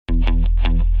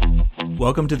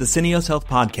Welcome to the Syneos Health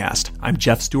Podcast. I'm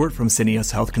Jeff Stewart from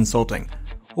Syneos Health Consulting.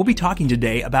 We'll be talking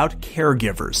today about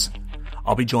caregivers.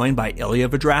 I'll be joined by Ilya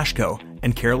Vedrashko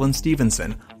and Carolyn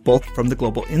Stevenson, both from the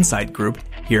Global Insight Group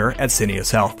here at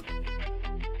Syneos Health.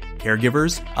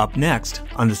 Caregivers up next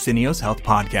on the Syneos Health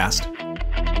Podcast.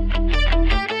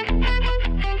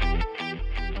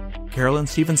 Carolyn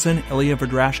Stevenson, Ilya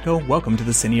Vedrashko, welcome to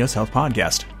the Syneos Health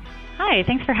Podcast. Hi,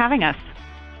 thanks for having us.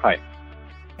 Hi.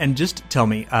 And just tell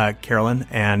me, Carolyn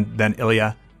and then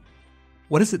Ilya,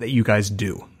 what is it that you guys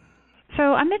do? So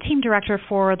I'm the team director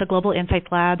for the Global Insights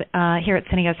Lab here at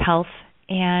Syneos Health,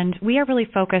 and we are really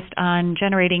focused on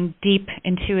generating deep,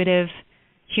 intuitive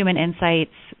human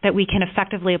insights that we can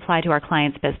effectively apply to our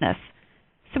clients' business.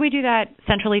 So we do that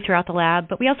centrally throughout the lab,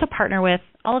 but we also partner with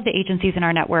all of the agencies in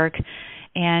our network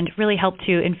and really help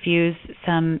to infuse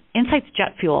some insights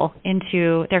jet fuel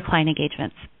into their client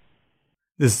engagements.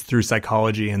 This is through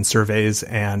psychology and surveys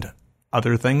and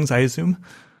other things, I assume?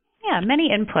 Yeah, many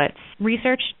inputs.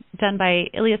 Research done by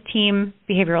Ilya's team,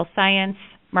 behavioral science,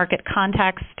 market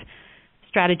context,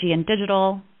 strategy and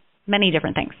digital, many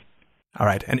different things. All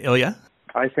right. And Ilya?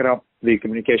 I set up the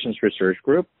communications research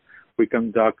group. We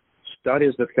conduct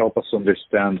studies that help us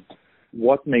understand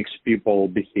what makes people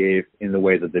behave in the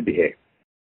way that they behave.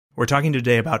 We're talking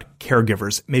today about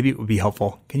caregivers. Maybe it would be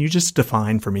helpful. Can you just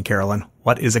define for me, Carolyn,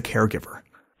 what is a caregiver?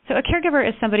 So a caregiver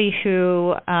is somebody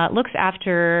who looks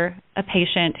after a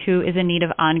patient who is in need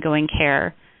of ongoing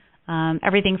care.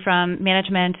 Everything from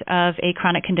management of a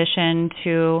chronic condition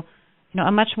to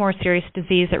a much more serious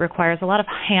disease that requires a lot of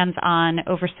hands-on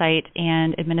oversight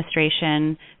and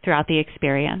administration throughout the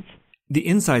experience. The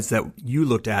insights that you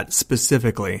looked at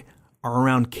specifically are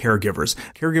around caregivers.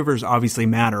 Caregivers obviously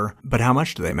matter, but how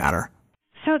much do they matter?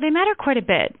 So they matter quite a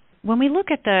bit. When we look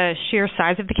at the sheer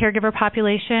size of the caregiver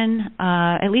population,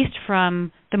 at least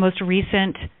from the most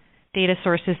recent data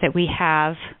sources that we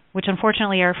have, which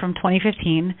unfortunately are from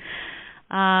 2015,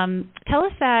 tell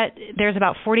us that there's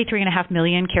about 43.5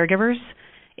 million caregivers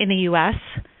in the U.S.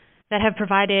 that have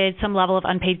provided some level of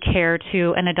unpaid care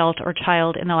to an adult or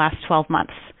child in the last 12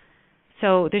 months.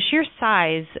 So the sheer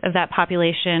size of that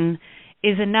population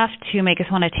is enough to make us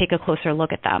want to take a closer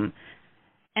look at them.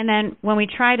 And then when we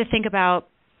try to think about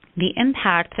the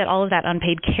impact that all of that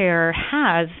unpaid care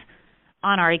has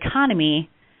on our economy,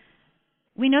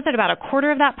 we know that about a quarter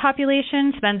of that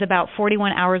population spends about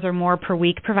 41 hours or more per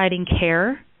week providing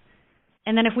care.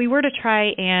 And then if we were to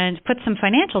try and put some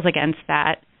financials against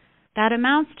that, that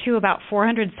amounts to about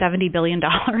 $470 billion,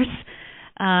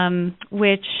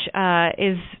 which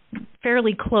is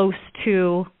fairly close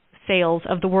to sales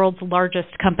of the world's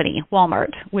largest company,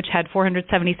 Walmart, which had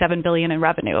 $477 billion in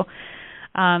revenue.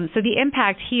 So the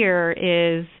impact here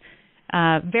is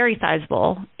very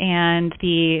sizable, and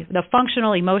the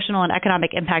functional, emotional, and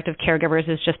economic impact of caregivers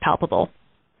is just palpable.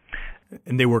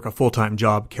 And they work a full-time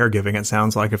job caregiving, it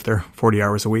sounds like, if they're 40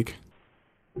 hours a week.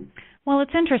 Well,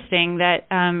 it's interesting that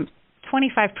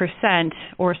 25%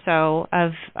 or so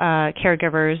of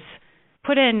caregivers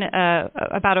put in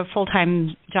about a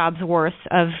full-time job's worth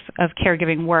of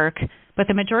caregiving work, but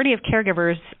the majority of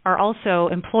caregivers are also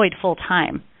employed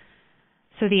full-time.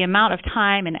 So the amount of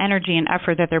time and energy and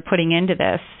effort that they're putting into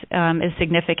this is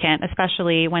significant,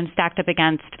 especially when stacked up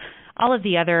against all of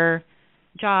the other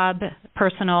job,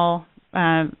 personal,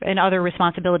 and other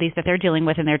responsibilities that they're dealing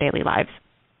with in their daily lives.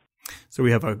 So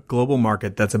we have a global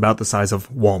market that's about the size of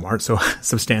Walmart, so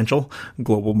substantial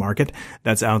global market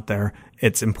that's out there.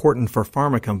 It's important for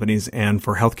pharma companies and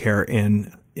for healthcare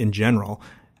in general.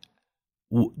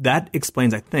 That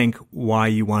explains, I think, why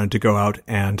you wanted to go out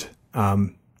and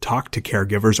talk to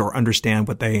caregivers or understand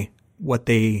what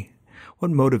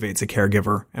motivates a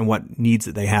caregiver and what needs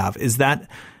that they have.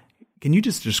 Can you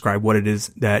just describe what it is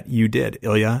that you did,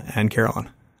 Ilya and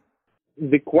Carolyn?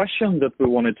 The question that we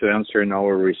wanted to answer in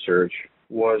our research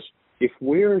was, if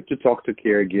we're to talk to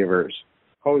caregivers,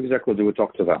 how exactly do we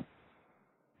talk to them?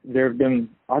 There have been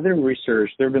tons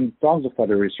of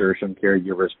other research on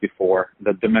caregivers before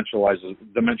that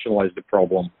dimensionalized the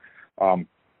problem,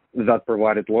 that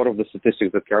provided a lot of the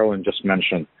statistics that Carolyn just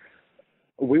mentioned.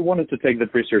 We wanted to take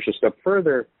that research a step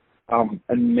further and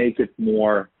make it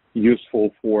more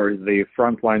useful for the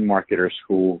frontline marketers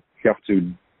who have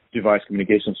to devise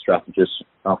communication strategies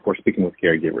for speaking with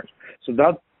caregivers. So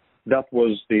that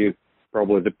was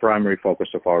probably the primary focus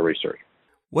of our research.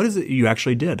 What is it you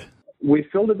actually did? We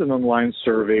filled an online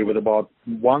survey with about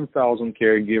 1,000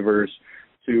 caregivers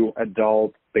to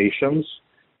adult patients,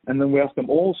 and then we asked them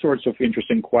all sorts of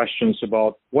interesting questions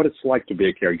about what it's like to be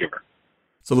a caregiver.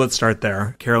 So let's start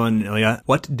there. Carolyn and Ilya,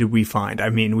 what did we find? I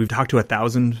mean, we've talked to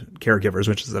 1,000 caregivers,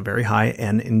 which is a very high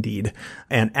N indeed,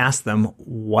 and asked them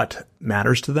what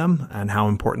matters to them and how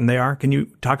important they are. Can you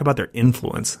talk about their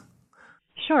influence?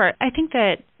 Sure. I think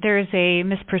that there's a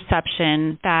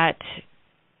misperception that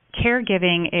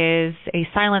caregiving is a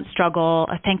silent struggle,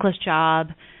 a thankless job.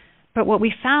 But what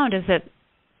we found is that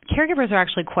caregivers are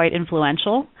actually quite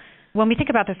influential. When we think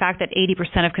about the fact that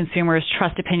 80% of consumers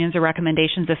trust opinions or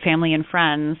recommendations of family and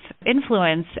friends,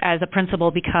 influence as a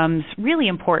principle becomes really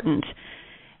important.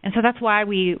 And so that's why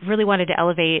we really wanted to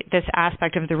elevate this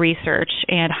aspect of the research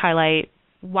and highlight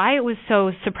why it was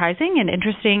so surprising and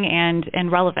interesting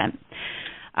and relevant.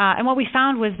 And what we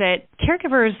found was that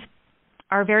caregivers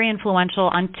are very influential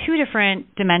on two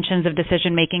different dimensions of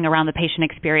decision-making around the patient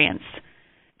experience.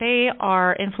 They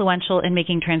are influential in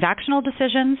making transactional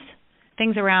decisions,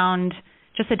 things around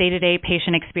just the day-to-day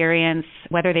patient experience,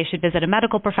 whether they should visit a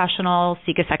medical professional,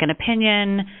 seek a second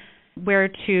opinion, where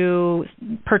to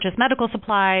purchase medical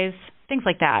supplies, things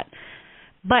like that.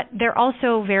 But they're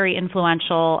also very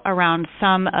influential around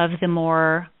some of the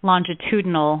more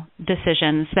longitudinal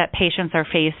decisions that patients are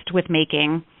faced with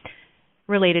making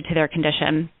related to their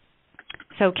condition.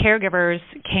 So caregivers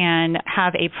can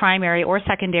have a primary or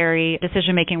secondary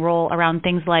decision-making role around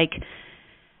things like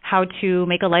how to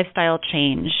make a lifestyle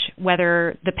change,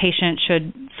 whether the patient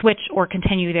should switch or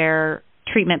continue their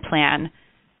treatment plan,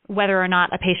 whether or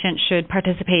not a patient should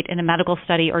participate in a medical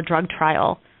study or drug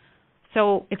trial.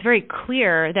 So it's very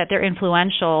clear that they're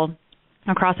influential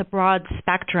across a broad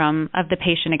spectrum of the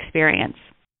patient experience.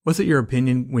 Was it your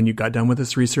opinion when you got done with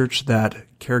this research that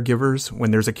caregivers,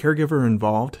 when there's a caregiver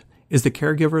involved, is the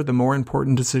caregiver the more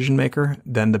important decision maker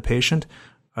than the patient?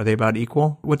 Are they about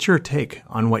equal? What's your take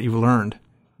on what you've learned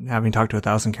having talked to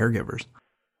 1,000 caregivers?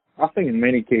 I think in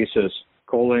many cases,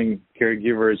 calling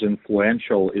caregivers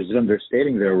influential is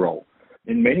understating their role.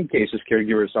 In many cases,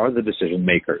 caregivers are the decision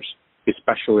makers,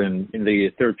 especially in the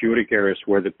therapeutic areas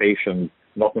where the patient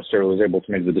not necessarily is able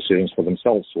to make the decisions for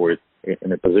themselves or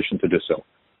in a position to do so.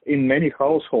 In many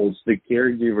households, the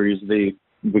caregiver is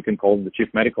we can call them the chief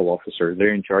medical officer.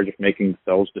 They're in charge of making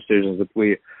those decisions that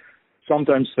we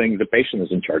sometimes think the patient is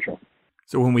in charge of.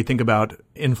 So when we think about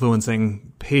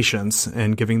influencing patients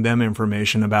and giving them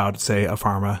information about, say, a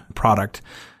pharma product,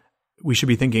 we should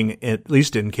be thinking, at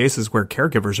least in cases where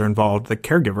caregivers are involved, the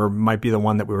caregiver might be the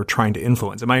one that we were trying to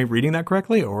influence. Am I reading that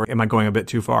correctly, or am I going a bit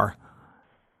too far?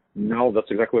 No, that's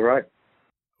exactly right.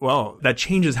 Well, that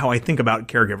changes how I think about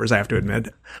caregivers, I have to admit.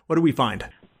 What do we find?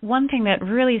 One thing that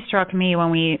really struck me when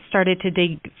we started to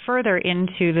dig further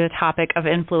into the topic of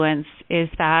influence is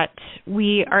that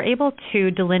we are able to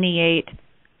delineate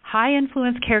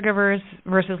high-influence caregivers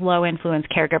versus low-influence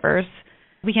caregivers.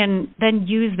 We can then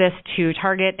use this to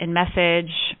target and message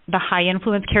the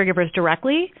high-influence caregivers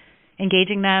directly,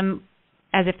 engaging them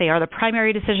as if they are the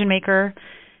primary decision maker.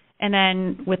 And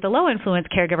then with the low-influence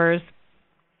caregivers,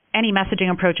 any messaging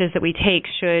approaches that we take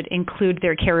should include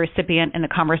their care recipient in the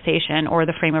conversation or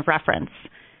the frame of reference.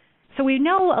 So we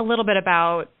know a little bit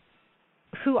about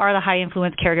who are the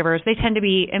high-influence caregivers. They tend to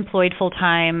be employed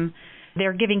full-time.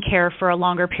 They're giving care for a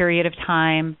longer period of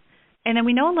time. And then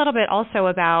we know a little bit also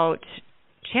about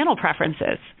channel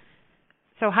preferences.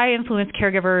 So high-influence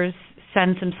caregivers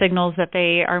send some signals that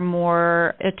they are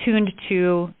more attuned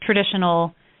to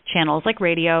traditional channels like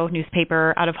radio,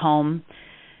 newspaper, out-of-home,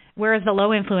 whereas the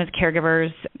low-influence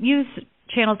caregivers use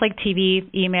channels like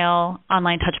TV, email,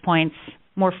 online touchpoints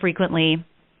more frequently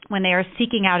when they are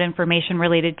seeking out information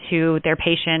related to their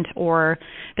patient or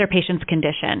their patient's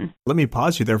condition. Let me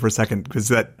pause you there for a second, because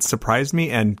that surprised me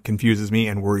and confuses me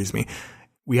and worries me.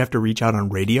 We have to reach out on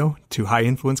radio to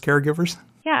high-influence caregivers?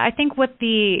 Yeah, I think what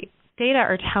the data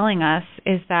are telling us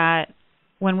is that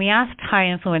when we ask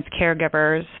high-influence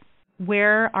caregivers,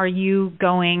 where are you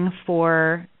going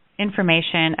for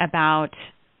information about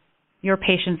your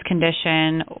patient's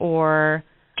condition or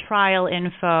trial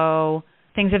info,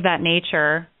 things of that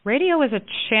nature, radio is a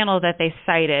channel that they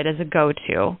cited as a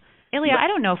go-to. Ilya, I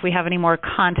don't know if we have any more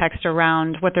context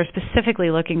around what they're specifically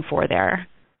looking for there.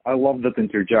 I love that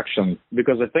interjection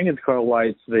because I think it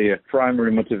highlights the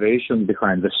primary motivation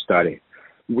behind this study.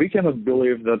 We cannot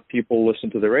believe that people listen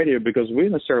to the radio because we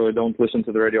necessarily don't listen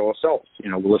to the radio ourselves. We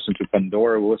listen to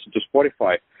Pandora, we listen to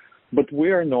Spotify, but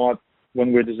we are not,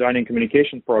 when we're designing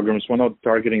communication programs, we're not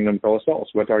targeting them to ourselves.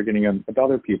 We're targeting them at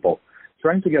other people,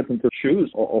 trying to get into the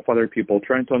shoes of other people,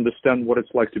 trying to understand what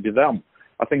it's like to be them.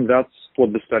 I think that's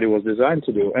what the study was designed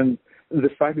to do. And the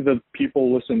fact that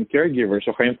people listen, caregivers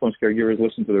or high-influence caregivers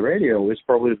listen to the radio is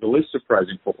probably the least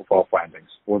surprising of our findings,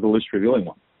 or the least revealing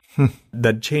one.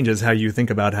 That changes how you think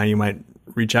about how you might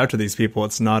reach out to these people.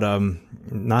 It's not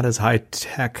as high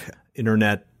tech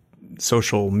internet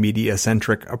social media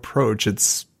centric approach.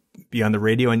 It's beyond the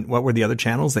radio. And what were the other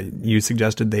channels that you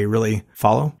suggested they really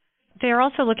follow? They're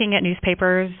also looking at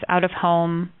newspapers, out of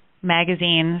home,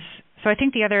 magazines. So I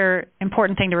think the other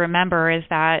important thing to remember is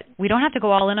that we don't have to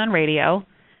go all in on radio,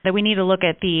 that we need to look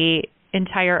at the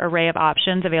entire array of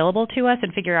options available to us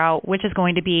and figure out which is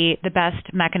going to be the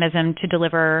best mechanism to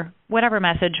deliver whatever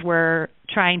message we're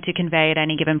trying to convey at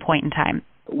any given point in time.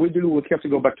 We have to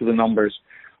go back to the numbers.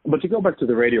 But to go back to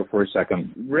the radio for a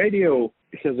second, radio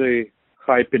has a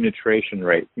high penetration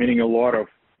rate, meaning a lot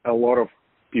of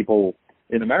people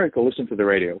in America listen to the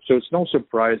radio. So it's no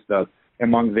surprise that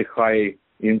among the high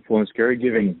influence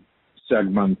caregiving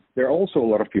segment, there are also a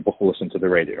lot of people who listen to the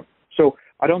radio. So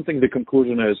I don't think the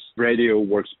conclusion is radio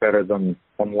works better than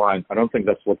online. I don't think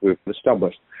that's what we've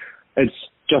established. It's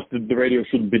just that the radio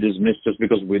shouldn't be dismissed just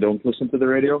because we don't listen to the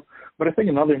radio. But I think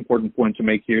another important point to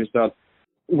make here is that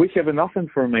we have enough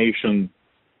information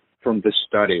from this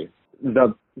study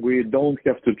that we don't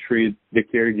have to treat the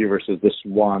caregivers as this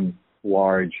one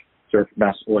large sort of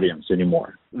mass audience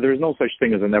anymore. There's no such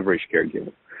thing as an average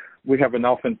caregiver. We have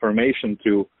enough information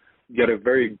to get a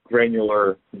very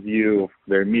granular view of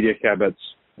their media habits,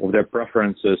 of their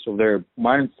preferences, of their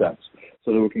mindsets,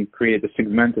 so that we can create a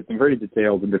segmented and very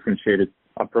detailed and differentiated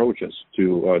approaches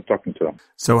to talking to them.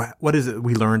 So what is it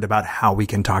we learned about how we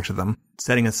can talk to them?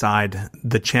 Setting aside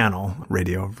the channel,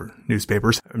 radio,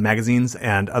 newspapers, magazines,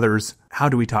 and others, how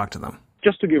do we talk to them?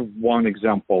 Just to give one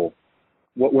example,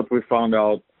 what we found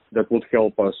out that would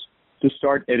help us to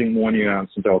start adding more nuance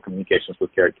into our communications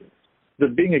with caregivers.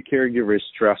 That being a caregiver is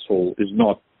stressful is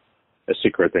not a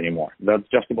secret anymore. That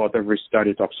just about every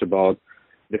study talks about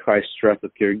the high stress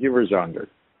that caregivers are under.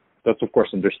 That's, of course,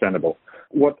 understandable.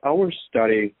 What our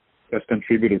study has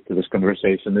contributed to this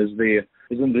conversation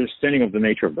is understanding of the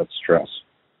nature of that stress.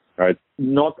 Right?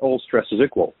 Not all stress is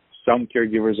equal. Some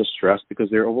caregivers are stressed because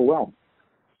they're overwhelmed.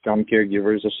 Some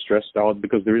caregivers are stressed out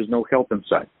because there is no help in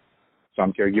sight.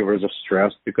 Some caregivers are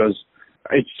stressed because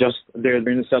it's just they're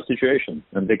in a sad situation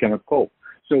and they cannot cope.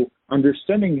 So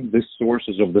understanding the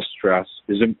sources of the stress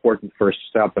is an important first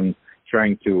step in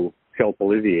trying to help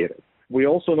alleviate it. We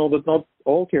also know that not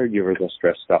all caregivers are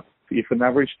stressed out. If an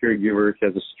average caregiver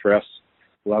has a stress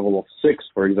level of 6,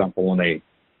 for example, on a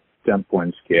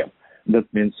 10-point scale, that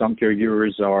means some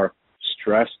caregivers are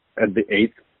stressed at the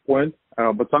 8th point,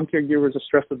 but some caregivers are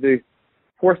stressed at the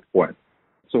 4th point.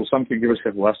 So some caregivers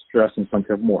have less stress and some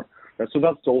have more. So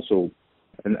that's also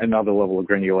another level of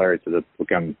granularity that we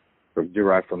can sort of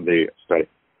derive from the study.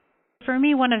 For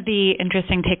me, one of the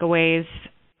interesting takeaways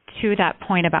to that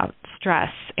point about stress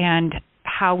and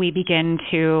how we begin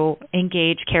to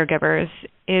engage caregivers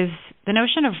is the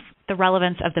notion of the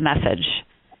relevance of the message.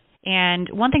 And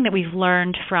one thing that we've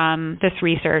learned from this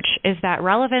research is that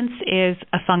relevance is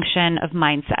a function of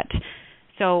mindset.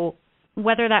 So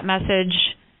whether that message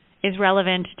is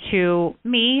relevant to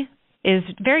me is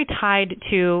very tied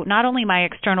to not only my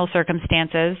external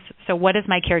circumstances, so what is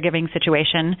my caregiving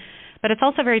situation, but it's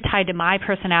also very tied to my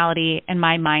personality and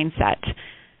my mindset.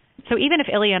 So even if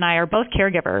Ilya and I are both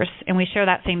caregivers and we share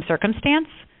that same circumstance,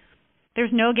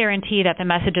 there's no guarantee that the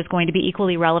message is going to be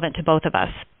equally relevant to both of us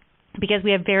because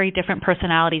we have very different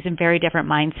personalities and very different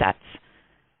mindsets.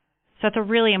 So it's a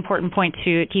really important point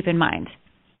to keep in mind.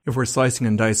 If we're slicing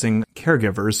and dicing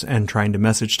caregivers and trying to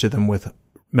message to them with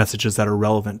messages that are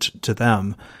relevant to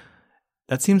them,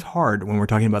 that seems hard when we're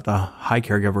talking about the high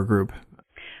caregiver group.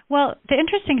 Well, the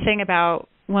interesting thing about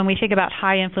when we think about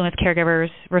high influence caregivers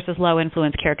versus low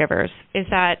influence caregivers is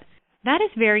that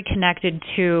is very connected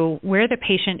to where the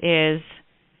patient is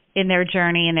in their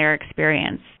journey and their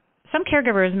experience. Some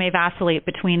caregivers may vacillate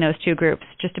between those two groups,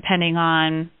 just depending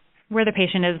on where the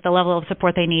patient is, the level of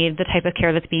support they need, the type of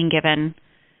care that's being given,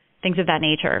 things of that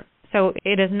nature. So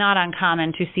it is not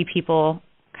uncommon to see people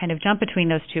kind of jump between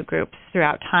those two groups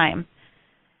throughout time.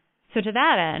 So to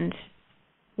that end,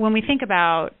 when we think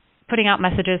about putting out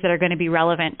messages that are going to be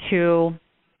relevant to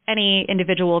any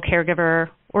individual caregiver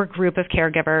or group of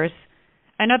caregivers,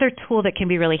 another tool that can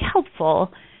be really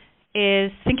helpful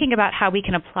is thinking about how we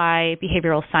can apply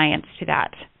behavioral science to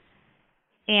that.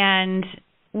 And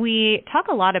we talk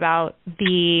a lot about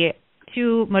the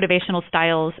two motivational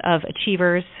styles of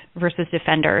achievers versus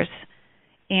defenders.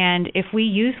 And if we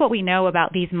use what we know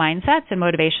about these mindsets and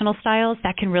motivational styles,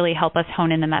 that can really help us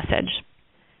hone in the message.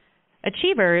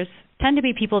 Achievers tend to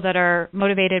be people that are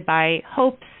motivated by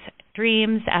hopes,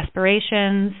 dreams,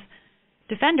 aspirations.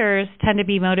 Defenders tend to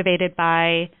be motivated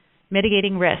by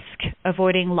mitigating risk,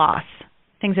 avoiding loss,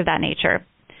 things of that nature.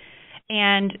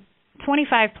 And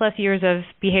 25 plus years of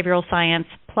behavioral science,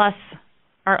 plus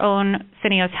our own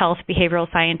Syneos Health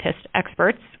behavioral scientist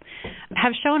experts,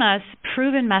 have shown us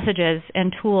proven messages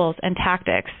and tools and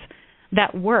tactics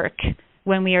that work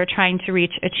when we are trying to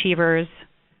reach achievers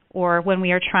or when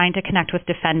we are trying to connect with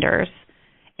defenders.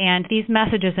 And these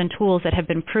messages and tools that have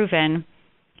been proven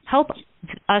help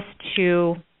us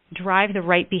to drive the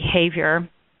right behavior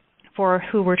for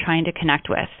who we're trying to connect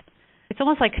with. It's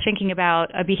almost like thinking about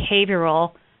a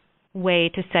behavioral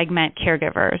way to segment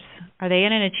caregivers. Are they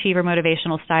in an achiever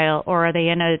motivational style or are they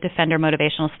in a defender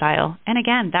motivational style? And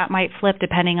again, that might flip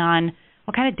depending on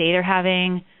what kind of day they're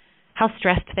having, how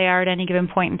stressed they are at any given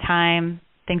point in time,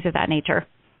 things of that nature.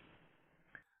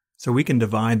 So we can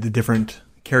divide the different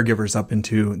caregivers up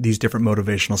into these different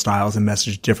motivational styles and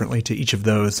message differently to each of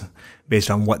those based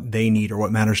on what they need or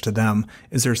what matters to them.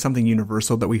 Is there something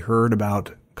universal that we heard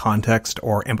about context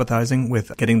or empathizing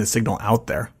with getting the signal out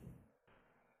there?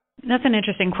 That's an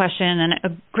interesting question and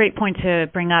a great point to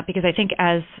bring up, because I think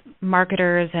as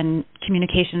marketers and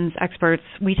communications experts,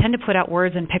 we tend to put out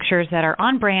words and pictures that are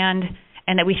on brand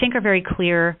and that we think are very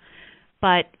clear,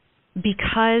 but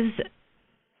because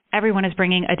everyone is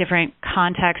bringing a different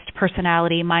context,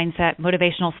 personality, mindset,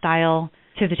 motivational style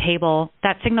to the table,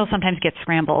 that signal sometimes gets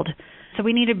scrambled. So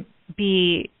we need to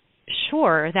be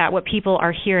sure that what people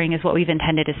are hearing is what we've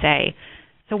intended to say.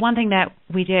 So one thing that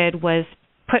we did was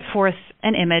put forth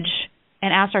an image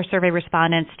and asked our survey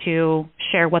respondents to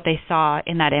share what they saw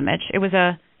in that image. It was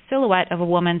a silhouette of a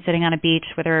woman sitting on a beach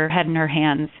with her head in her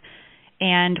hands.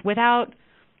 And without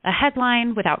a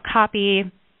headline, without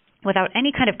copy, without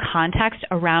any kind of context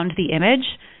around the image,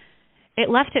 it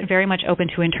left it very much open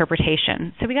to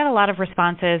interpretation. So we got a lot of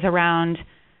responses around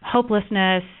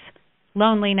hopelessness,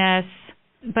 loneliness,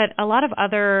 but a lot of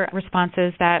other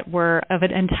responses that were of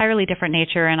an entirely different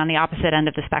nature and on the opposite end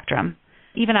of the spectrum.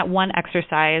 Even that one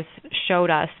exercise showed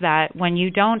us that when you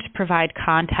don't provide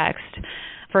context,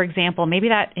 for example, maybe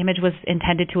that image was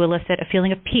intended to elicit a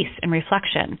feeling of peace and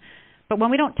reflection. But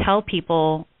when we don't tell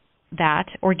people that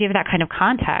or give that kind of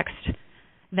context,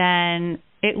 then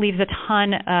it leaves a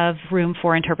ton of room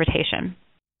for interpretation.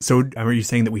 So are you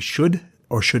saying that we should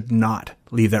or should not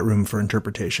leave that room for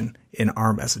interpretation in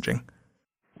our messaging?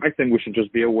 I think we should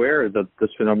just be aware that this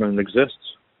phenomenon exists,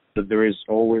 that there is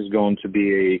always going to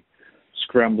be a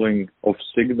scrambling of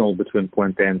signal between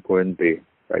point A and point B,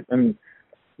 right? And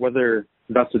whether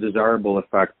that's a desirable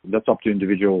effect, that's up to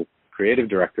individual creative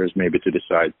directors maybe to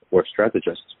decide, or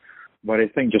strategists. But I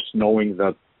think just knowing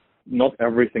that not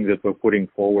everything that we're putting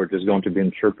forward is going to be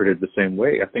interpreted the same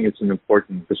way, I think it's an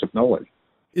important piece of knowledge.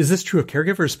 Is this true of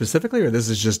caregivers specifically, or this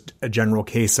is just a general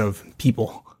case of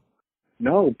people?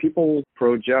 No, people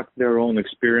project their own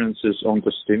experiences onto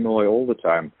stimuli all the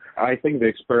time. I think the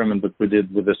experiment that we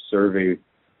did with this survey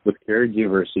with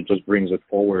caregivers, it just brings it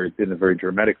forward in a very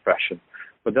dramatic fashion.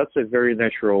 But that's a very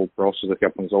natural process that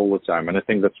happens all the time. And I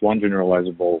think that's one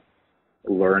generalizable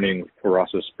learning for us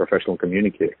as professional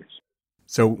communicators.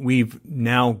 So we've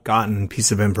now gotten a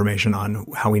piece of information on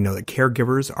how we know that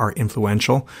caregivers are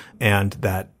influential and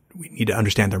that we need to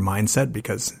understand their mindset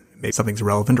because maybe something's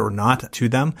relevant or not to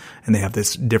them, and they have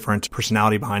this different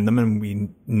personality behind them. And we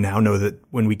now know that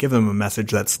when we give them a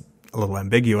message that's a little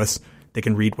ambiguous, they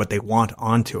can read what they want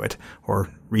onto it or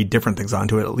read different things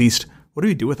onto it at least. What do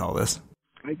we do with all this?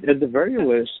 At the very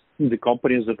least, the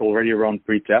companies that already run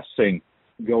pre-testing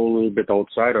go a little bit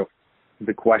outside of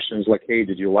the questions like, hey,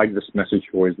 did you like this message,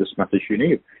 or is this message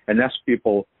unique? And ask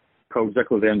people how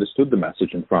exactly they understood the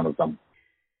message in front of them.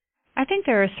 I think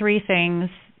there are three things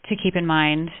to keep in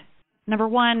mind. Number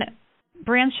one,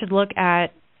 brands should look at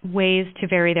ways to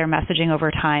vary their messaging over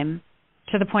time.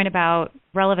 To the point about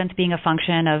relevance being a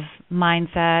function of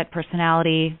mindset,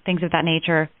 personality, things of that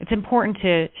nature, it's important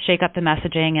to shake up the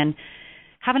messaging and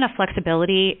have enough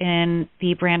flexibility in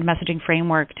the brand messaging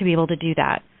framework to be able to do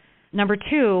that. Number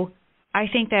two, I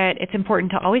think that it's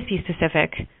important to always be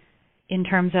specific in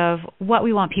terms of what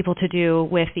we want people to do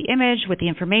with the image, with the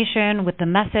information, with the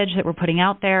message that we're putting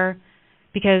out there,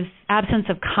 because absence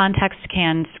of context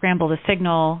can scramble the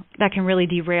signal that can really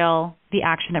derail the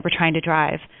action that we're trying to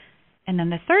drive. And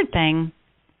then the third thing,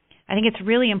 I think it's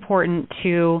really important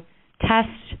to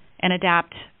test and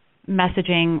adapt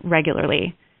messaging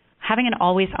regularly. Having an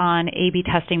always-on A/B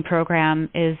testing program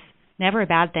is never a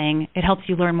bad thing. It helps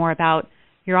you learn more about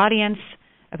your audience,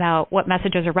 about what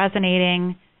messages are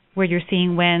resonating, where you're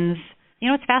seeing wins.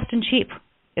 It's fast and cheap.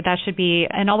 That should be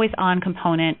an always-on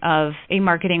component of a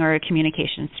marketing or a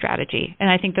communication strategy. And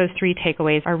I think those three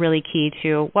takeaways are really key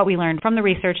to what we learned from the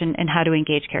research and how to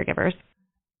engage caregivers.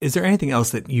 Is there anything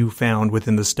else that you found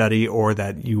within the study or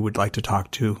that you would like to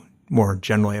talk to more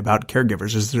generally about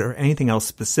caregivers. Is there anything else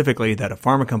specifically that a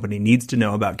pharma company needs to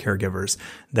know about caregivers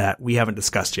that we haven't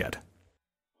discussed yet?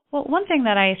 Well, one thing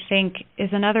that I think is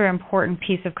another important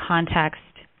piece of context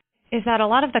is that a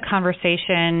lot of the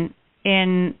conversation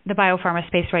in the biopharma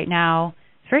space right now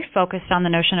is very focused on the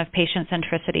notion of patient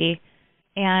centricity.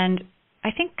 And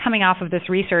I think coming off of this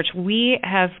research, we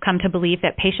have come to believe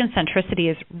that patient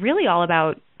centricity is really all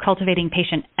about cultivating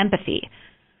patient empathy,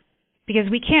 because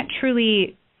we can't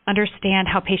truly understand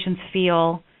how patients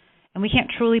feel, and we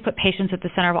can't truly put patients at the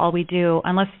center of all we do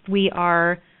unless we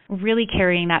are really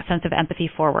carrying that sense of empathy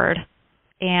forward.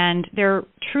 And there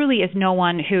truly is no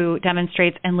one who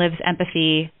demonstrates and lives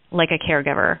empathy like a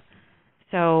caregiver.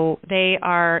 So they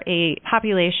are a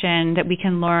population that we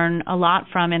can learn a lot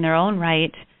from in their own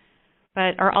right,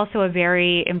 but are also a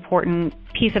very important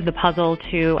piece of the puzzle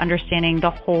to understanding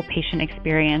the whole patient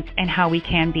experience and how we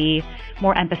can be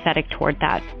more empathetic toward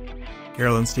that.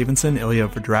 Carolyn Stevenson, Ilya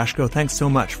Verdrashko, thanks so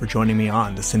much for joining me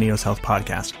on the Syneos Health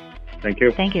Podcast. Thank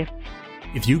you. Thank you.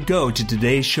 If you go to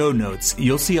today's show notes,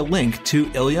 you'll see a link to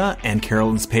Ilya and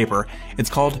Carolyn's paper. It's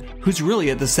called Who's Really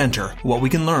at the Center? What We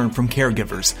Can Learn from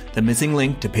Caregivers, the Missing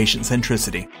Link to Patient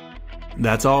Centricity.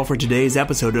 That's all for today's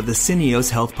episode of the Syneos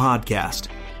Health Podcast.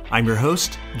 I'm your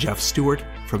host, Jeff Stewart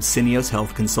from Syneos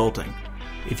Health Consulting.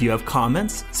 If you have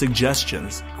comments,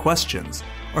 suggestions, questions,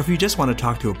 or if you just want to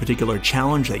talk to a particular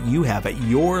challenge that you have at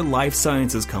your life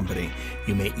sciences company,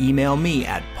 you may email me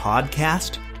at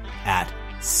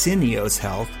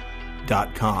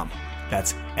podcast@syneoshealth.com.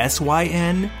 That's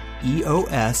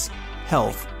SYNEOS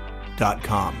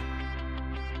health.com.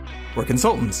 We're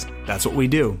consultants. That's what we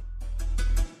do.